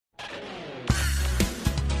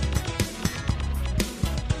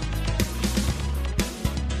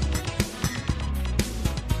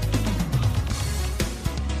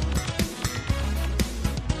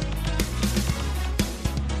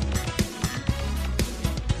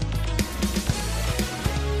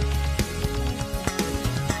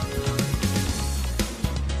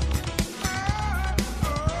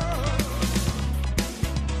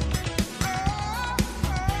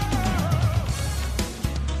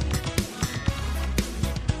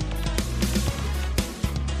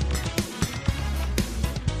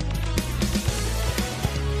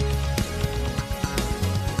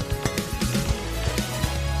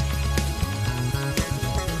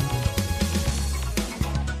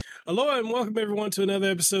Hello and welcome everyone to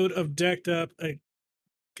another episode of Decked Up.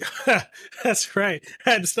 That's right. I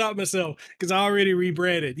had to stop myself because I already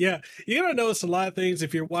rebranded. Yeah, you're gonna notice a lot of things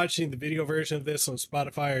if you're watching the video version of this on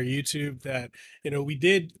Spotify or YouTube that we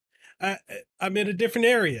did. I, I'm in a different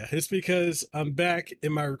area. It's because I'm back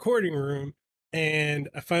in my recording room and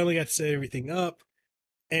I finally got to set everything up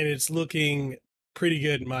and it's looking pretty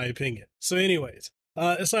good in my opinion. So, anyways,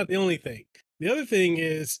 it's not the only thing. The other thing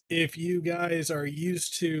is if you guys are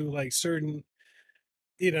used to like certain,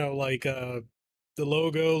 like the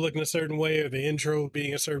logo looking a certain way or the intro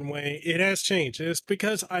being a certain way, it has changed. It's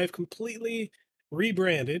because I've completely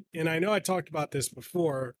rebranded, and I know I talked about this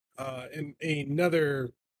before in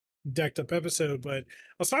another decked up episode, but I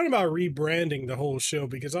was talking about rebranding the whole show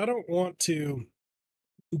because I don't want to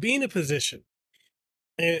be in a position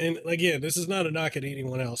and again, this is not a knock at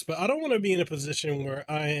anyone else, but I don't want to be in a position where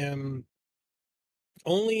I am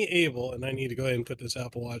only able, and I need to go ahead and put this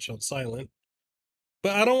Apple Watch on silent,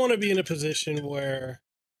 but I don't want to be in a position where,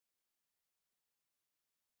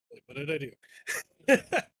 what did I do?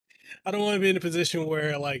 I don't want to be in a position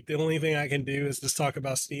where like the only thing I can do is just talk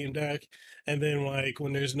about Steam Deck, and then like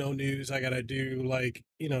when there's no news, I gotta do like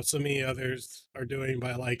so many others are doing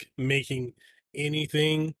by like making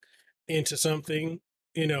anything into something,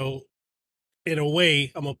 you know, in a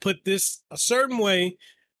way. I'm gonna put this a certain way,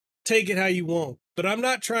 take it how you want. But I'm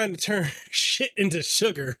not trying to turn shit into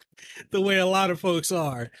sugar the way a lot of folks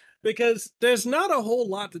are, because there's not a whole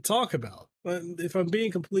lot to talk about. But if I'm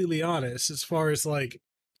being completely honest, as far as like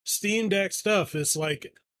Steam Deck stuff, it's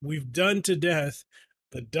like we've done to death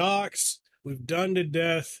the docks, we've done to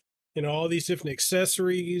death, all these different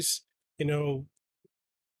accessories, you know.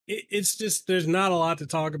 It's just there's not a lot to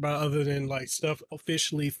talk about other than like stuff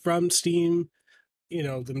officially from Steam,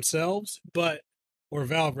 themselves, but or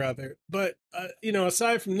Valve rather. But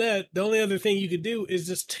aside from that, the only other thing you could do is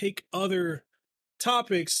just take other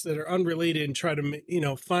topics that are unrelated and try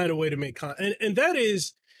to find a way to make content, and that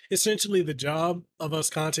is essentially the job of us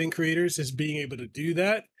content creators, is being able to do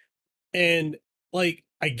that. And like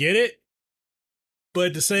I get it, but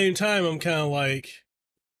at the same time, I'm kind of like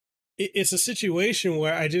it's a situation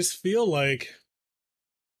where I just feel like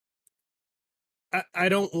I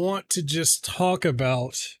don't want to just talk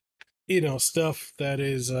about stuff that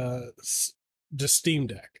is just Steam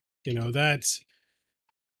Deck. That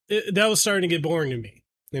was starting to get boring to me.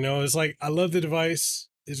 It's like I love the device.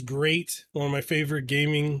 It's great, one of my favorite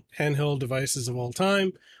gaming handheld devices of all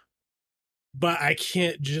time. But I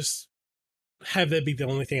can't just have that be the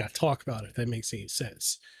only thing I talk about, if that makes any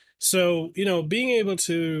sense. So being able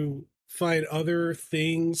to find other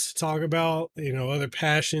things to talk about, other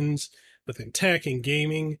passions within tech and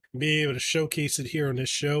gaming, being able to showcase it here on this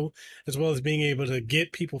show, as well as being able to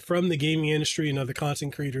get people from the gaming industry and other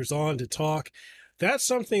content creators on to talk. That's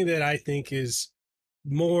something that I think is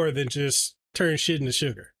more than just turn shit into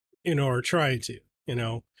sugar, or trying to,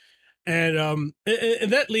 and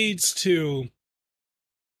that leads to,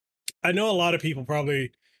 I know a lot of people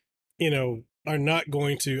probably, are not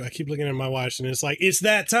going to. I keep looking at my watch and it's like, it's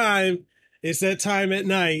that time. It's that time at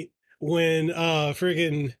night when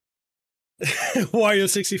friggin' Wario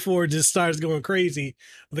 64 just starts going crazy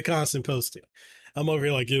with the constant posting. I'm over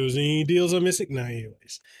here like, it was any deals I'm missing? No,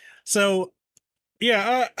 anyways. So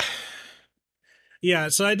yeah, yeah.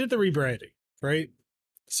 So I did the rebranding, right?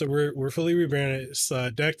 So we're fully rebranded. It's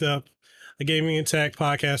Decked Up, a gaming and tech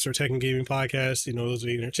podcast, or tech and gaming podcast. Those are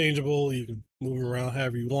interchangeable. You can move them around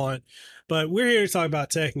however you want. But we're here to talk about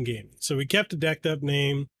tech and gaming. So we kept the Decked Up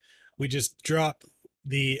name. We just dropped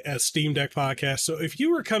the Steam Deck podcast. So if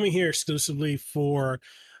you were coming here exclusively for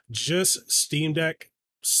just Steam Deck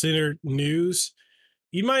centered news,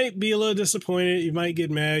 you might be a little disappointed. You might get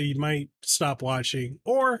mad. You might stop watching.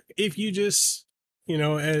 Or if you just,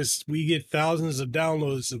 as we get thousands of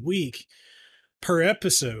downloads a week per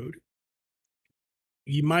episode,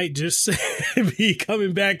 you might just be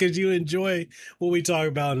coming back because you enjoy what we talk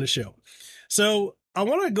about in the show. So I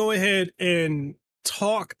want to go ahead and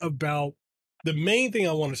talk about the main thing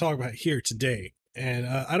I want to talk about here today. And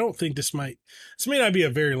I don't think this may not be a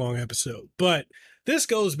very long episode, but this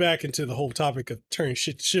goes back into the whole topic of turning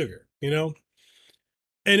shit to sugar, and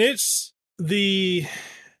it's the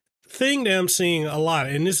thing that I'm seeing a lot.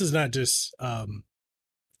 And this is not just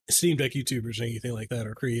Steam Deck YouTubers or anything like that,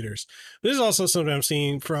 or creators. This is also something I'm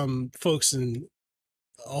seeing from folks in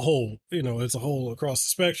a whole, as a whole across the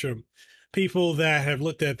spectrum. People that have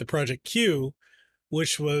looked at the Project Q,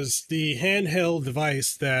 which was the handheld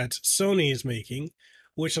device that Sony is making,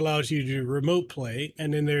 which allows you to remote play.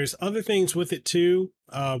 And then there's other things with it too.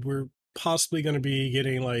 We're possibly going to be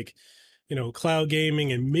getting like, cloud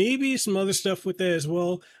gaming and maybe some other stuff with that as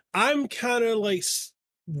well. I'm kind of like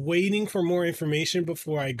waiting for more information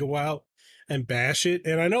before I go out and bash it.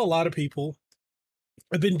 And I know a lot of people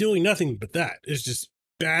have been doing nothing but that. It's just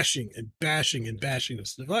bashing and bashing and bashing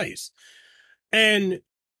this device. And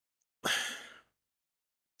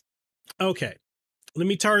okay, let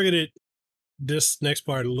me target it this next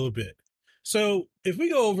part a little bit. So if we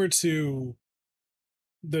go over to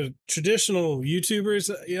the traditional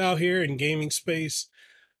YouTubers out here in gaming space,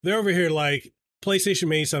 they're over here like PlayStation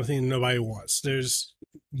made something nobody wants.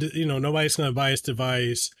 Nobody's going to buy this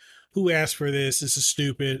device. Who asked for this? This is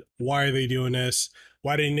stupid. Why are they doing this?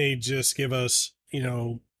 Why didn't they just give us,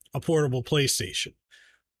 a portable PlayStation?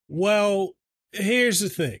 Well, here's the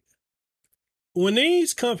thing. When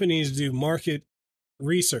these companies do market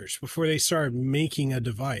research before they start making a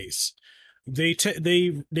device, they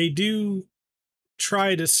do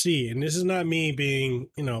try to see, and this is not me being,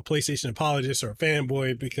 a PlayStation apologist or a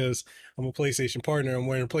fanboy because I'm a PlayStation partner, I'm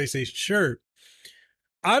wearing a PlayStation shirt.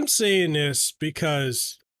 I'm saying this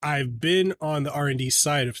because I've been on the R&D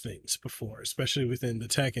side of things before, especially within the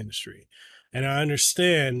tech industry. And I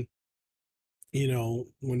understand,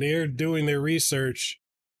 when they're doing their research,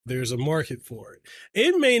 there's a market for it.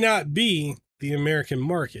 It may not be the American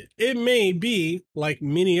market. It may be, like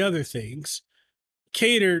many other things,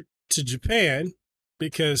 catered to Japan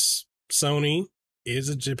because Sony is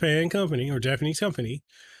a Japan company or Japanese company.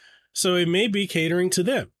 So it may be catering to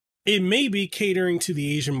them. It may be catering to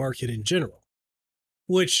the Asian market in general,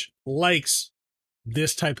 which likes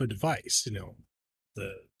this type of device,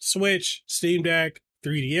 the Switch, Steam Deck,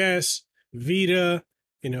 3DS, Vita,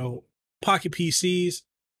 Pocket PCs.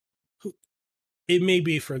 It may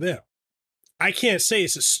be for them. I can't say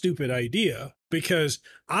it's a stupid idea because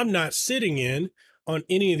I'm not sitting in on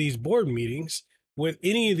any of these board meetings with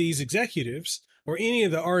any of these executives or any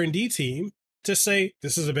of the R&D team to say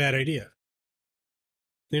this is a bad idea.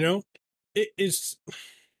 It's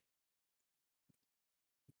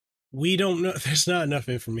we don't know. There's not enough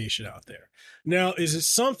information out there. Now, is it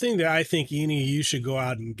something that I think any of you should go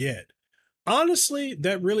out and get? Honestly,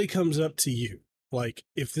 that really comes up to you. Like,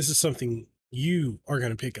 if this is something you are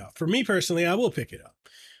going to pick up. For me personally, I will pick it up.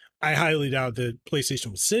 I highly doubt that PlayStation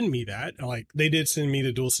will send me that. Like, they did send me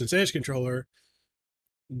the DualSense Edge controller.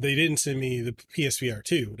 They didn't send me the PSVR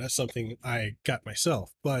 2. That's something I got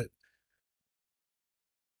myself. But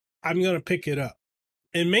I'm going to pick it up.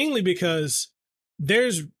 And mainly because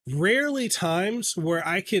there's rarely times where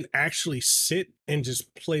I can actually sit and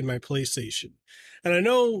just play my PlayStation. And I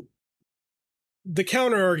know the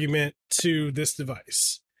counter argument to this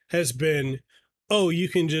device has been, oh, you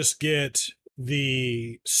can just get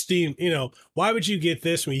the Steam, why would you get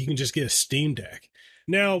this when you can just get a Steam Deck?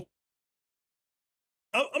 Now,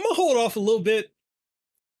 I'm going to hold off a little bit.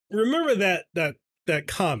 Remember that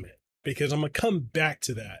comment, because I'm going to come back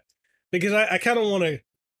to that, because I kind of want to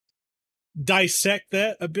dissect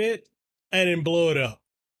that a bit and then blow it up.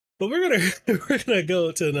 But we're gonna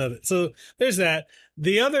go to another. So there's that.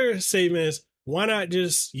 The other statement is, why not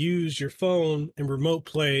just use your phone and remote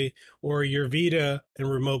play, or your Vita and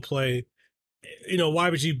remote play? Why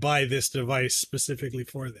would you buy this device specifically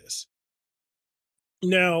for this?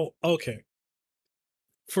 Now, okay.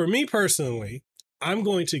 For me personally, I'm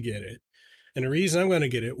going to get it. And the reason I'm going to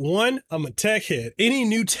get it, one, I'm a tech head. Any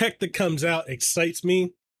new tech that comes out excites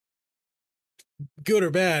me, good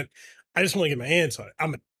or bad. I just want to get my hands on it.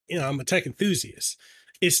 I'm a tech enthusiast.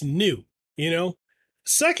 It's new,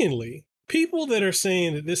 Secondly, people that are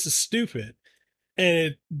saying that this is stupid and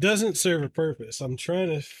it doesn't serve a purpose. I'm trying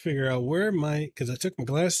to figure out because I took my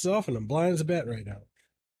glasses off and I'm blind as a bat right now.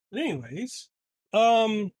 But anyways,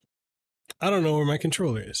 I don't know where my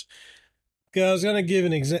controller is. Because I was going to give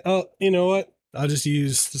an example. Oh, you know what? I'll just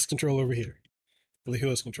use this controller over here. The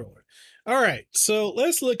Helios controller. All right. So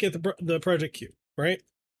let's look at the Project Q, right?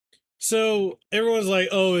 So everyone's like,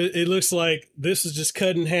 oh, it looks like this is just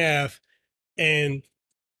cut in half and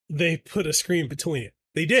they put a screen between it.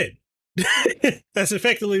 They did. That's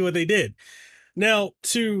effectively what they did. Now,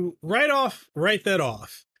 to write that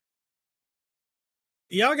off,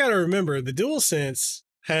 y'all got to remember the DualSense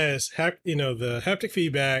has, the haptic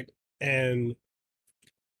feedback and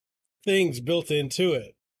things built into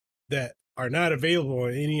it that are not available on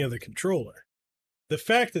any other controller. The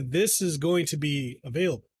fact that this is going to be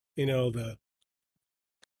available, I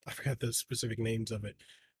forgot the specific names of it,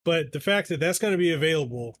 but the fact that that's going to be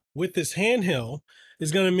available with this handheld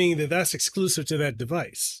is going to mean that that's exclusive to that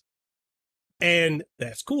device. And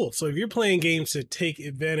that's cool. So if you're playing games that take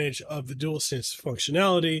advantage of the DualSense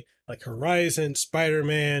functionality, like Horizon,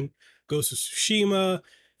 Spider-Man, Ghost of Tsushima,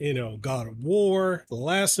 God of War, The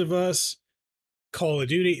Last of Us, Call of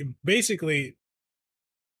Duty. Basically,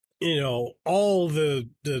 all the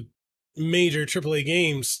major AAA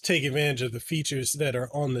games take advantage of the features that are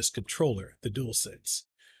on this controller, the DualSense.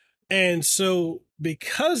 And so,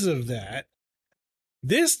 because of that,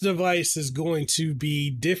 this device is going to be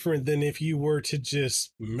different than if you were to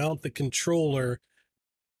just mount the controller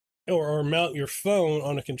or mount your phone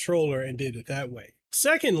on a controller and did it that way.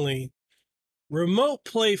 Secondly, remote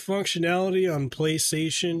play functionality on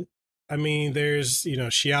PlayStation. I mean, there's,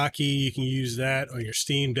 Shiaki, you can use that on your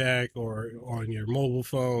Steam Deck or on your mobile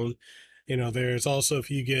phone. There's also, if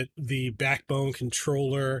you get the Backbone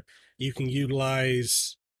controller, you can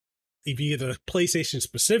utilize, if you get a PlayStation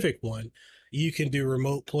specific one, you can do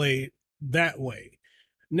remote play that way.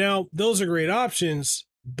 Now, those are great options,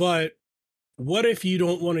 but what if you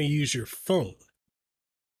don't want to use your phone?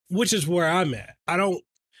 Which is where I'm at. I don't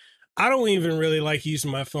even really like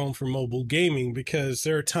using my phone for mobile gaming because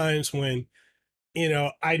there are times when,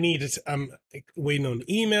 I'm waiting on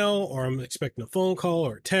an email or I'm expecting a phone call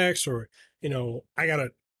or a text or, I got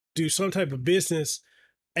to do some type of business,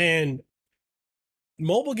 and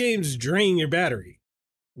mobile games drain your battery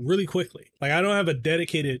really quickly. Like, I don't have a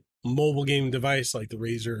dedicated mobile gaming device like the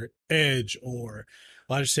Razer Edge or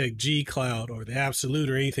Logitech G Cloud or the Absolute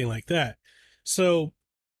or anything like that. So,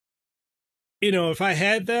 if I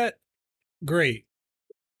had that, great.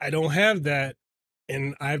 I don't have that,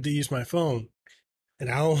 and I have to use my phone, and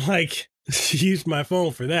I don't like to use my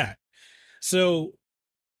phone for that. So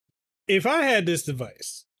if I had this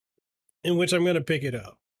device in which I'm going to pick it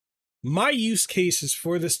up, my use cases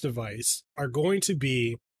for this device are going to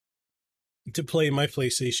be to play my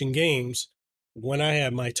PlayStation games when I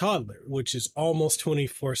have my toddler, which is almost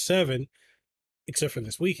 24/7, except for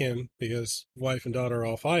this weekend because wife and daughter are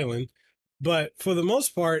off island. But for the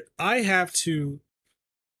most part, I have to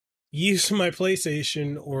use my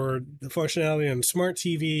PlayStation or the functionality on the smart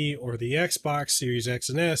TV or the Xbox Series X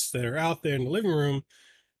and S that are out there in the living room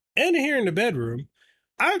and here in the bedroom.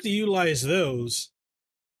 I have to utilize those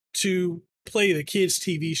to play the kids'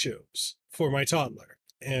 TV shows for my toddler,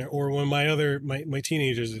 or when my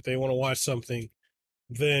teenagers, if they want to watch something,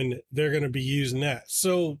 then they're going to be using that.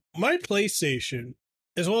 So my PlayStation,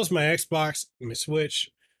 as well as my Xbox and my Switch,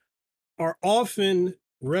 are often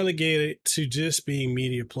relegated to just being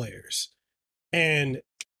media players. And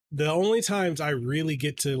the only times I really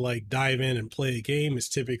get to like dive in and play a game is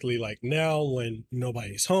typically like now when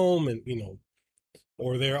nobody's home and,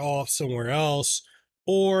 or they're off somewhere else,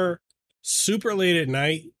 or super late at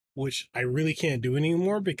night, which I really can't do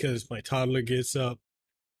anymore because my toddler gets up,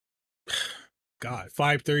 God,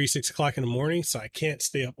 5:30, 6 o'clock in the morning. So I can't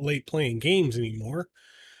stay up late playing games anymore.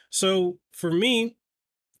 So for me,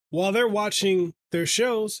 while they're watching their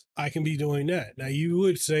shows, I can be doing that. Now, you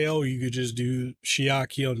would say, oh, you could just do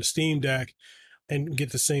Shiaki on the Steam Deck and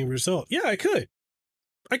get the same result. Yeah, I could.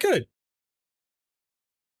 I could.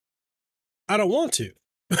 I don't want to.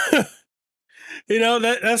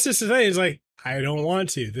 That's just the thing. It's like, I don't want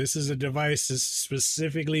to. This is a device that's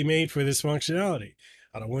specifically made for this functionality.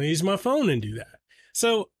 I don't want to use my phone and do that.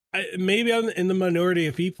 So maybe I'm in the minority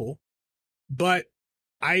of people, but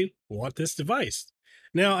I want this device.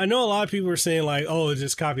 Now, I know a lot of people are saying like, oh,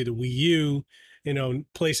 just copy the Wii U,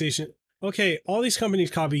 PlayStation. Okay, all these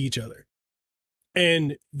companies copy each other.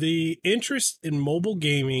 And the interest in mobile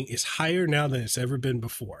gaming is higher now than it's ever been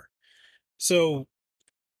before. So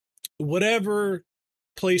whatever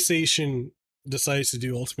PlayStation decides to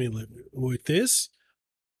do ultimately with this,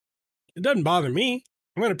 it doesn't bother me.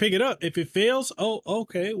 I'm going to pick it up. If it fails, oh,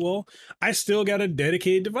 okay, well, I still got a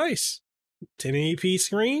dedicated device. 1080p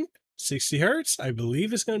screen, 60 hertz. I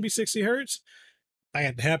believe it's going to be 60 hertz. I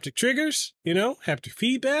got the haptic triggers, haptic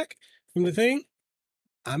feedback from the thing.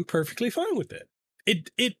 I'm perfectly fine with it.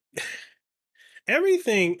 It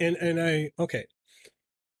everything okay.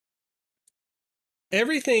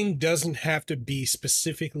 Everything doesn't have to be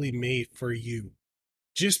specifically made for you.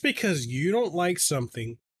 Just because you don't like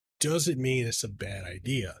something doesn't mean it's a bad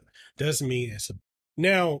idea. Doesn't mean it's a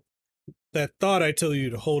now that thought I told you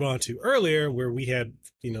to hold on to earlier, where we had,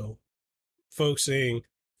 folks saying,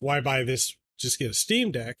 why buy this? Just get a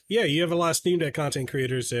Steam Deck. Yeah, you have a lot of Steam Deck content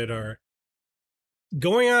creators that are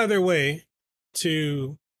going out of their way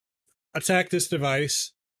to attack this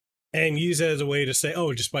device and use it as a way to say,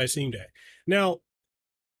 oh, just buy a Steam Deck. Now,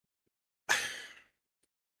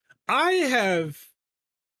 I have,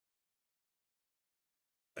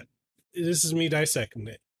 this is me dissecting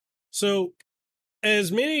it. So,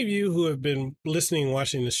 as many of you who have been listening and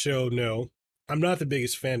watching the show know, I'm not the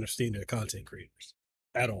biggest fan of Steam Deck content creators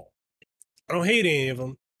at all. I don't hate any of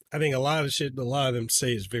them. I think a lot of the shit a lot of them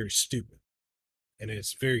say is very stupid. And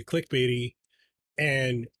it's very clickbaity.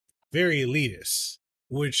 and very elitist,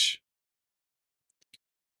 which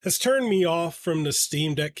has turned me off from the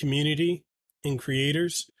Steam Deck community and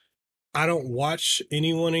creators. I don't watch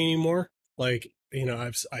anyone anymore. Like,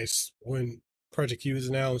 when Project Q was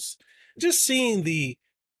announced, just seeing the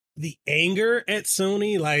anger at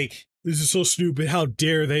Sony, like, this is so stupid, how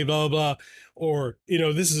dare they, blah blah, or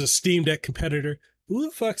this is a Steam Deck competitor. Who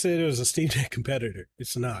the fuck said it was a Steam Deck competitor?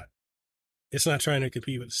 It's not. It's not trying to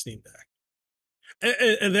compete with the Steam Deck.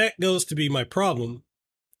 And that goes to be my problem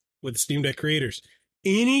with Steam Deck creators.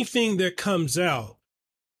 Anything that comes out,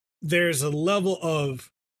 there's a level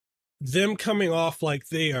of them coming off like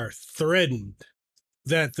they are threatened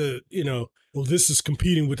that well, this is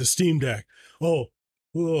competing with the Steam Deck. Oh,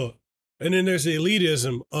 oh. And then there's the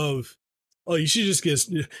elitism of, oh, you should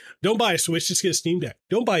just don't buy a Switch, just get a Steam Deck.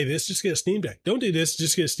 Don't buy this, just get a Steam Deck. Don't do this,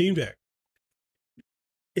 just get a Steam Deck.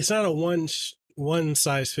 It's not a one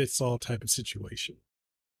size fits all type of situation.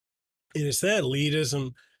 It is that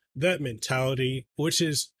elitism, that mentality, which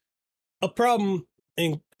is a problem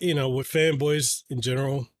in with fanboys in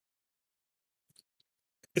general.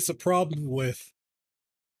 It's a problem with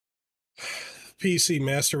PC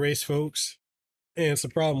master race folks, and it's a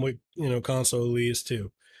problem with console elites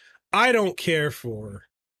too. I don't care for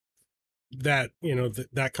that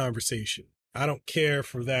that conversation. I don't care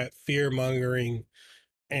for that fear mongering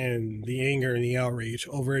and the anger and the outrage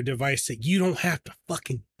over a device that you don't have to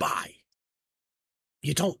fucking buy.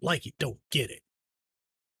 You don't like it, don't get it.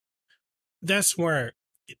 That's where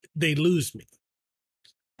they lose me.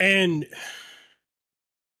 And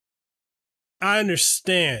I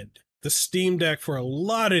understand the Steam Deck for a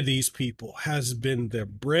lot of these people has been their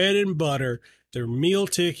bread and butter, their meal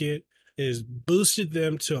ticket. It has boosted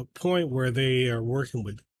them to a point where they are working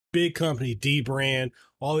with big company, D brand,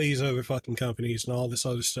 all these other fucking companies and all this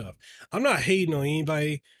other stuff. I'm not hating on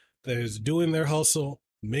anybody that is doing their hustle,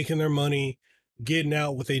 making their money, getting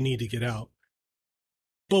out what they need to get out.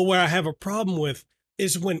 But where I have a problem with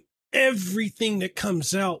is when everything that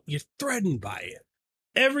comes out, you're threatened by it.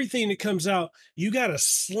 Everything that comes out, you got to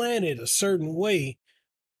slant it a certain way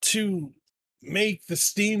to make the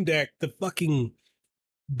Steam Deck the fucking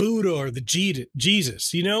Buddha or the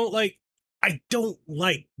Jesus, Like, I don't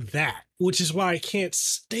like that, which is why I can't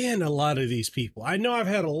stand a lot of these people. I know I've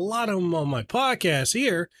had a lot of them on my podcast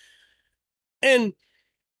here, and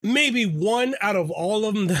maybe one out of all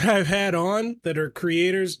of them that I've had on that are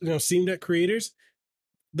creators, Steam Deck creators,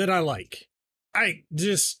 that I like. I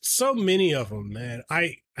just, so many of them, man,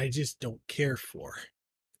 I just don't care for.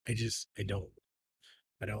 I don't.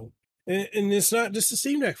 And it's not just the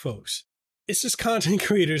Steam Deck folks. It's just content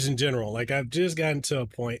creators in general. Like, I've just gotten to a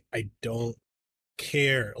point I don't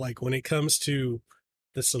care. Like, when it comes to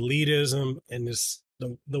this elitism and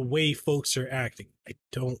the way folks are acting, I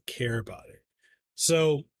don't care about it.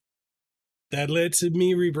 So that led to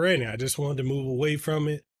me rebranding. I just wanted to move away from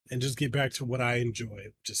it and just get back to what I enjoy,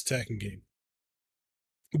 just tech and gaming.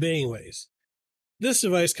 But anyways, this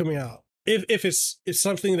device coming out, if it's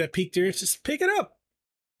something that piqued your interest, pick it up.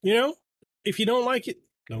 If you don't like it,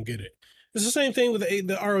 don't get it. It's the same thing with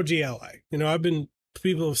the ROG Ally.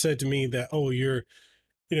 People have said to me that, oh, you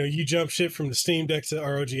jump ship from the Steam Deck to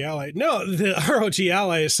ROG Ally. No, the ROG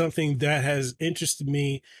Ally is something that has interested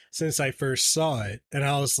me since I first saw it. And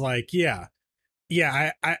I was like, yeah,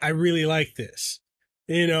 I really like this,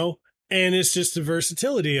 and it's just the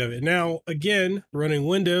versatility of it. Now, again, running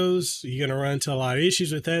Windows, you're going to run into a lot of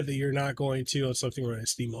issues with that you're not going to on something running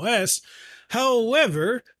SteamOS.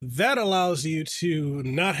 However, that allows you to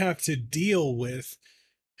not have to deal with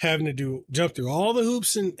having to jump through all the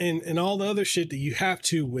hoops and all the other shit that you have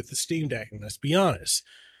to with the Steam Deck. And let's be honest.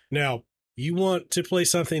 Now, you want to play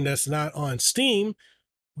something that's not on Steam,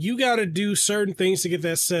 you got to do certain things to get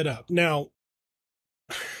that set up. Now,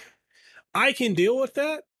 I can deal with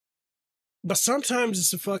that, but sometimes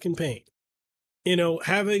it's a fucking pain.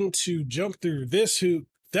 Having to jump through this hoop,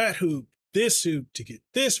 that hoop, this hoop to get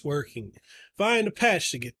this working, find a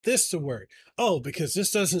patch to get this to work. Oh, because this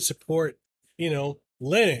doesn't support,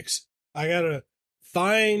 Linux. I gotta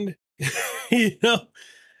find,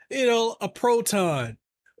 a Proton,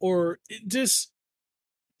 or just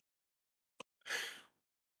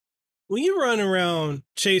when you run around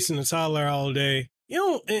chasing a toddler all day,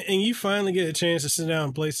 and you finally get a chance to sit down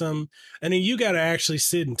and play something, and then you got to actually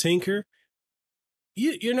sit and tinker,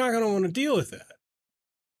 you're not going to want to deal with that.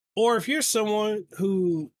 Or if you're someone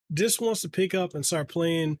who just wants to pick up and start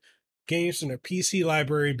playing games from their PC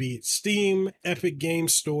library, be it Steam, Epic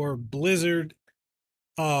Games Store, Blizzard,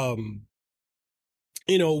 wherever,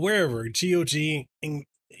 GOG, and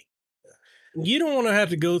you don't want to have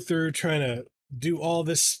to go through trying to do all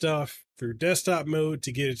this stuff through desktop mode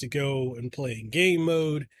to get it to go and play in game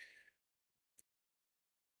mode,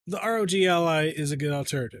 the ROG Ally is a good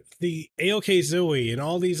alternative. The AOK Zoe and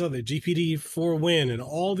all these other GPD 4 Win and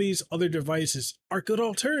all these other devices are good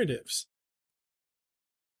alternatives.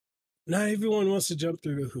 Not everyone wants to jump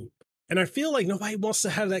through the hoop. And I feel like nobody wants to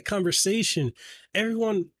have that conversation.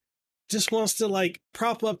 Everyone just wants to like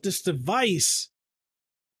prop up this device.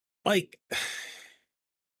 Like,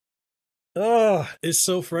 oh, it's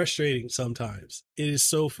so frustrating sometimes. It is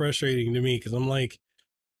so frustrating to me because I'm like,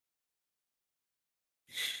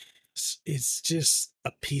 it's just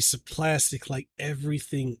a piece of plastic like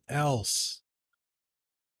everything else.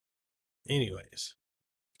 Anyways.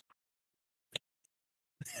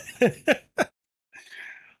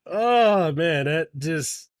 Oh man, that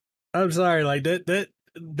just I'm sorry, like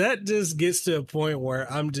that just gets to a point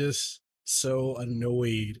where I'm just so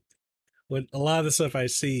annoyed with a lot of the stuff I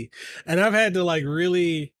see. And I've had to like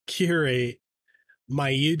really curate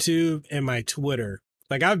my YouTube and my Twitter.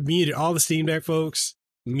 Like I've muted all the Steam Deck folks,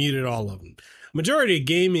 muted all of them. Majority of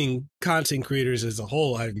gaming content creators as a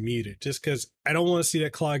whole, I've muted just because I don't want to see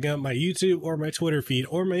that clog up my YouTube or my Twitter feed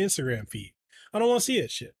or my Instagram feed. I don't want to see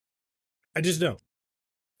that shit. I just don't.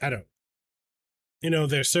 I don't.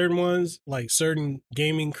 There's certain ones, like certain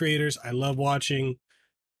gaming creators I love watching.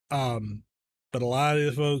 Um, but a lot of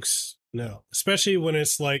the folks, no. Especially when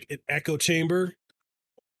it's like an echo chamber.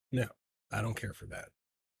 No, I don't care for that.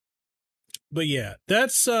 But yeah,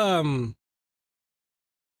 that's I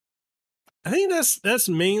think that's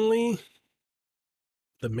mainly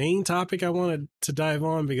the main topic I wanted to dive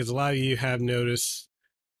on because a lot of you have noticed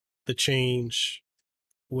the change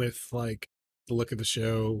with like the look of the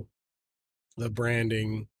show, the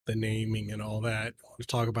branding, the naming, and all that. I want to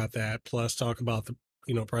talk about that, plus talk about the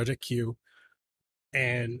Project Q,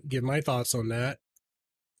 and give my thoughts on that.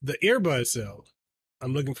 The earbuds, though,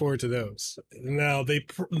 I'm looking forward to those. Now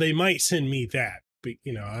they might send me that, but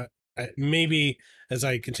maybe as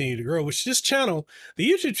I continue to grow, which this channel, the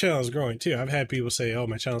YouTube channel is growing too. I've had people say, "Oh,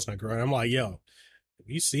 my channel's not growing." I'm like, "Yo, have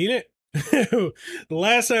you seen it?" The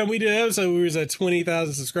last time we did an episode, we was at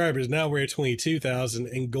 20,000 subscribers. Now we're at 22,000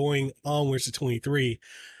 and going onwards to 23.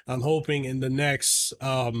 I'm hoping in the next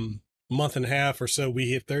month and a half or so we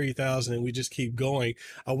hit 30,000 and we just keep going.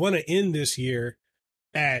 I want to end this year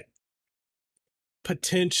at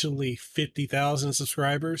potentially 50,000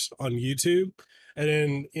 subscribers on YouTube. And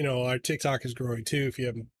then, our TikTok is growing too. If you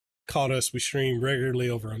haven't caught us, we stream regularly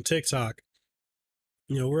over on TikTok.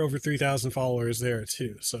 We're over 3,000 followers there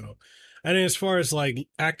too. So, and as far as like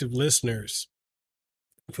active listeners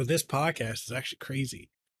for this podcast, it's actually crazy.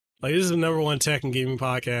 Like, this is the number one tech and gaming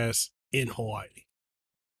podcast in Hawaii.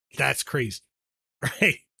 That's crazy,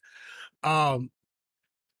 right? Um,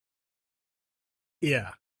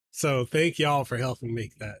 yeah. So thank y'all for helping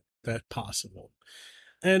make that possible.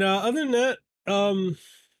 And other than that,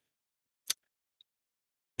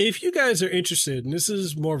 if you guys are interested, and this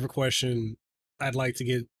is more of a question I'd like to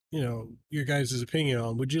get, your guys' opinion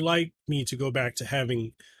on, would you like me to go back to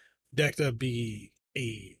having Decked Up be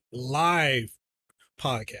a live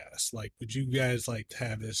podcast? Like, would you guys like to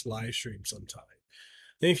have this live stream sometime?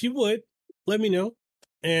 And if you would, let me know.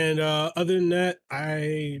 And other than that,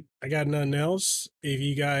 I got nothing else. If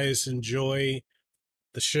you guys enjoy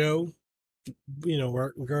the show,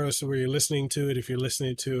 regardless of where you're listening to it, if you're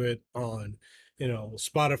listening to it on,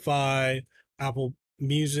 Spotify, Apple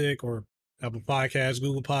Music, or Apple Podcasts,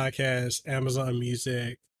 Google Podcasts, Amazon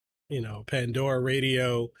Music, Pandora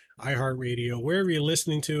Radio, iHeartRadio, wherever you're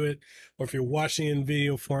listening to it, or if you're watching in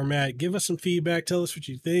video format, give us some feedback. Tell us what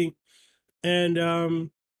you think. And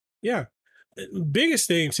yeah, biggest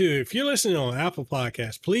thing too, if you're listening on Apple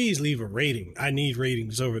Podcasts, please leave a rating. I need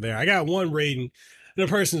ratings over there. I got one rating. The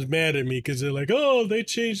person's mad at me because they're like, "Oh, they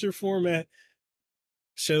changed their format."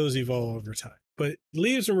 Shows evolve over time. But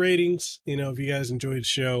leave some ratings, if you guys enjoyed the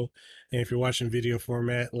show. And if you're watching video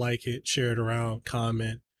format, like it, share it around,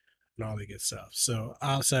 comment, and all the good stuff. So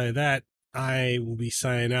outside of that, I will be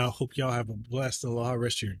signing out. Hope y'all have a blessed and aloha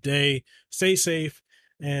rest of your day. Stay safe.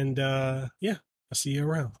 And yeah, I'll see you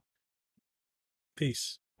around.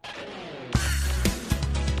 Peace.